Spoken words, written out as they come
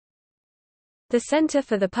The Centre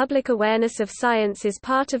for the Public Awareness of Science is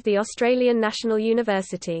part of the Australian National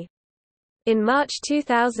University. In March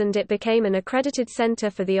 2000 it became an accredited centre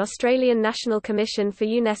for the Australian National Commission for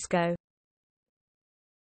UNESCO.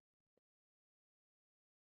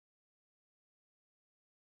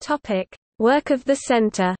 Work of the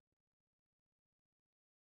centre.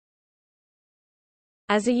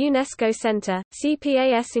 As a UNESCO centre,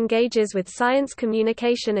 CPAS engages with science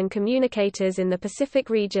communication and communicators in the Pacific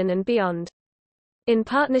region and beyond. In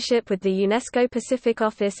partnership with the UNESCO Pacific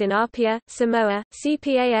Office in Apia, Samoa,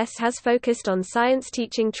 CPAS has focused on science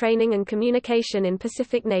teaching, training and communication in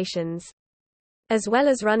Pacific nations. As well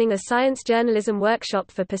as running a science journalism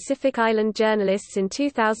workshop for Pacific Island journalists in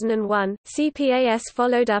 2001, CPAS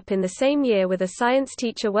followed up in the same year with a science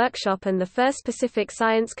teacher workshop and the first Pacific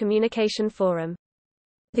Science Communication Forum.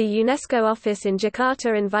 The UNESCO office in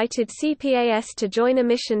Jakarta invited CPAS to join a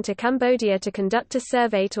mission to Cambodia to conduct a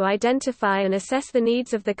survey to identify and assess the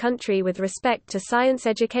needs of the country with respect to science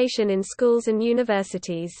education in schools and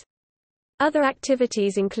universities. Other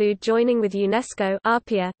activities include joining with UNESCO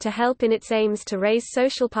 (APIA) to help in its aims to raise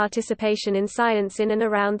social participation in science in and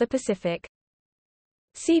around the Pacific.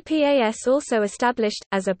 CPAS also established,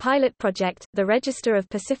 as a pilot project, the Register of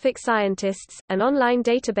Pacific Scientists, an online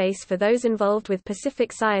database for those involved with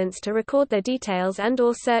Pacific science to record their details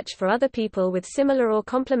and/or search for other people with similar or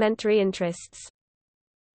complementary interests.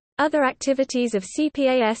 Other activities of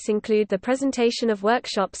CPAS include the presentation of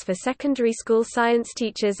workshops for secondary school science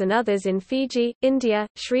teachers and others in Fiji, India,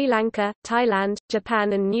 Sri Lanka, Thailand,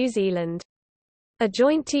 Japan and New Zealand. A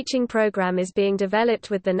joint teaching program is being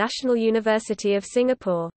developed with the National University of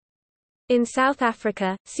Singapore. In South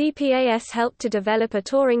Africa, CPAS helped to develop a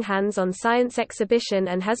touring hands-on science exhibition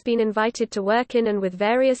and has been invited to work in and with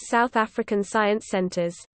various South African science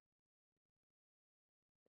centres.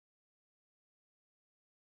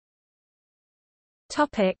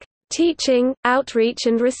 Teaching, outreach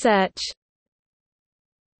and research.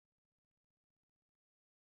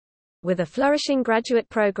 With a flourishing graduate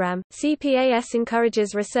program, CPAS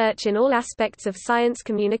encourages research in all aspects of science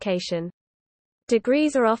communication.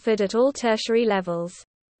 Degrees are offered at all tertiary levels.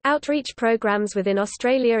 Outreach programs within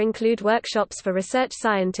Australia include workshops for research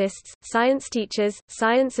scientists, science teachers,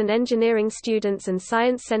 science and engineering students and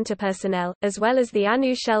science centre personnel, as well as the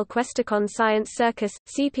Anu Shell Questacon Science Circus.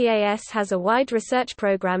 CPAS has a wide research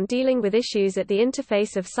program dealing with issues at the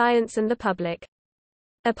interface of science and the public.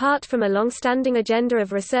 Apart from a long-standing agenda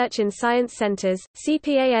of research in science centers,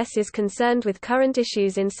 CPAS is concerned with current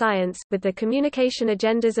issues in science, with the communication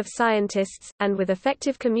agendas of scientists, and with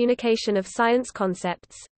effective communication of science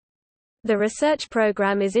concepts. The research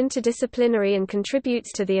program is interdisciplinary and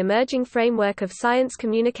contributes to the emerging framework of science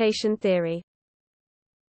communication theory.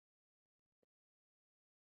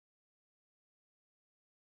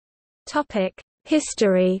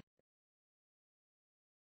 History.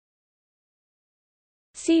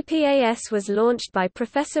 CPAS was launched by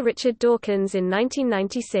Professor Richard Dawkins in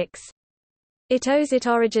 1996. It owes its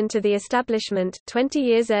origin to the establishment, 20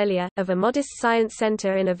 years earlier, of a modest science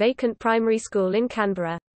centre in a vacant primary school in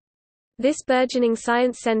Canberra. This burgeoning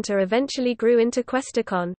science centre eventually grew into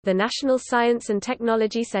Questacon, the National Science and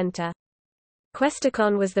Technology Centre.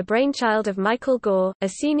 Questacon was the brainchild of Michael Gore, a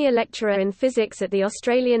senior lecturer in physics at the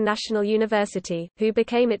Australian National University, who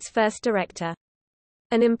became its first director.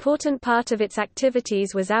 An important part of its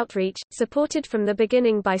activities was outreach, supported from the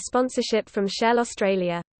beginning by sponsorship from Shell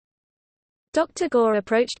Australia. Dr. Gore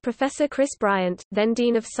approached Professor Chris Bryant, then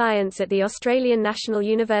Dean of Science at the Australian National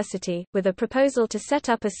University, with a proposal to set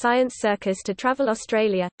up a science circus to travel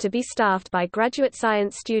Australia, to be staffed by graduate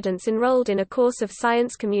science students enrolled in a course of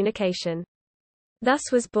science communication.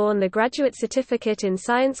 Thus was born the Graduate Certificate in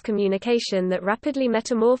Science Communication that rapidly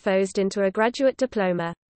metamorphosed into a graduate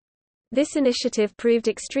diploma. This initiative proved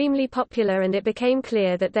extremely popular and it became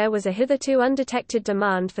clear that there was a hitherto undetected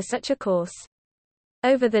demand for such a course.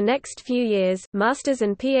 Over the next few years, master's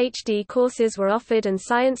and PhD courses were offered and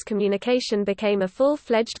science communication became a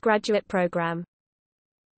full-fledged graduate program.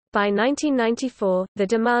 By 1994, the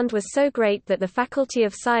demand was so great that the Faculty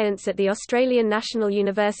of Science at the Australian National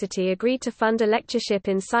University agreed to fund a lectureship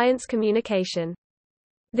in science communication.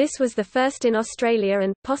 This was the first in Australia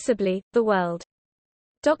and, possibly, the world.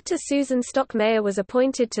 Dr. Susan Stockmeyer was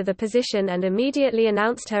appointed to the position and immediately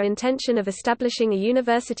announced her intention of establishing a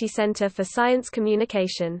university centre for science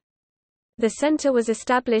communication. The centre was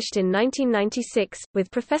established in 1996,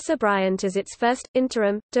 with Professor Bryant as its first,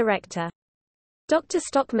 interim, director. Dr.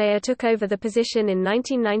 Stockmeyer took over the position in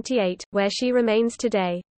 1998, where she remains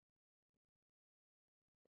today.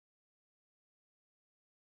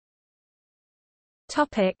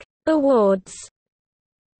 Awards.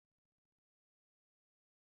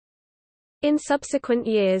 In subsequent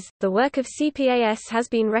years, the work of CPAS has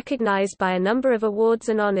been recognized by a number of awards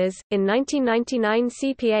and honors. In 1999,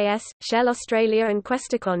 CPAS, Shell Australia, and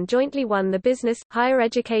Questacon jointly won the Business Higher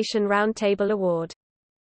Education Roundtable Award.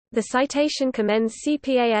 The citation commends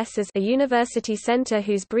CPAS as a university centre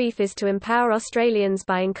whose brief is to empower Australians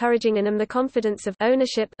by encouraging in them the confidence of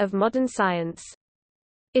ownership of modern science.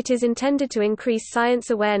 It is intended to increase science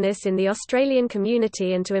awareness in the Australian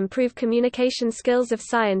community and to improve communication skills of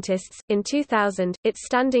scientists. In 2000, its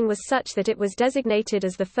standing was such that it was designated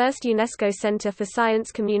as the first UNESCO Centre for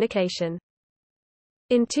Science Communication.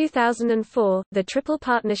 In 2004, the Triple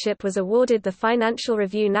Partnership was awarded the Financial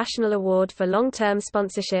Review National Award for Long-Term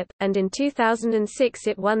Sponsorship, and in 2006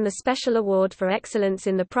 it won the Special Award for Excellence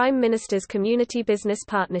in the Prime Minister's Community Business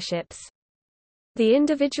Partnerships. The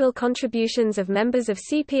individual contributions of members of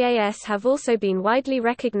CPAS have also been widely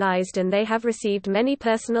recognized, and they have received many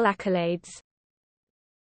personal accolades.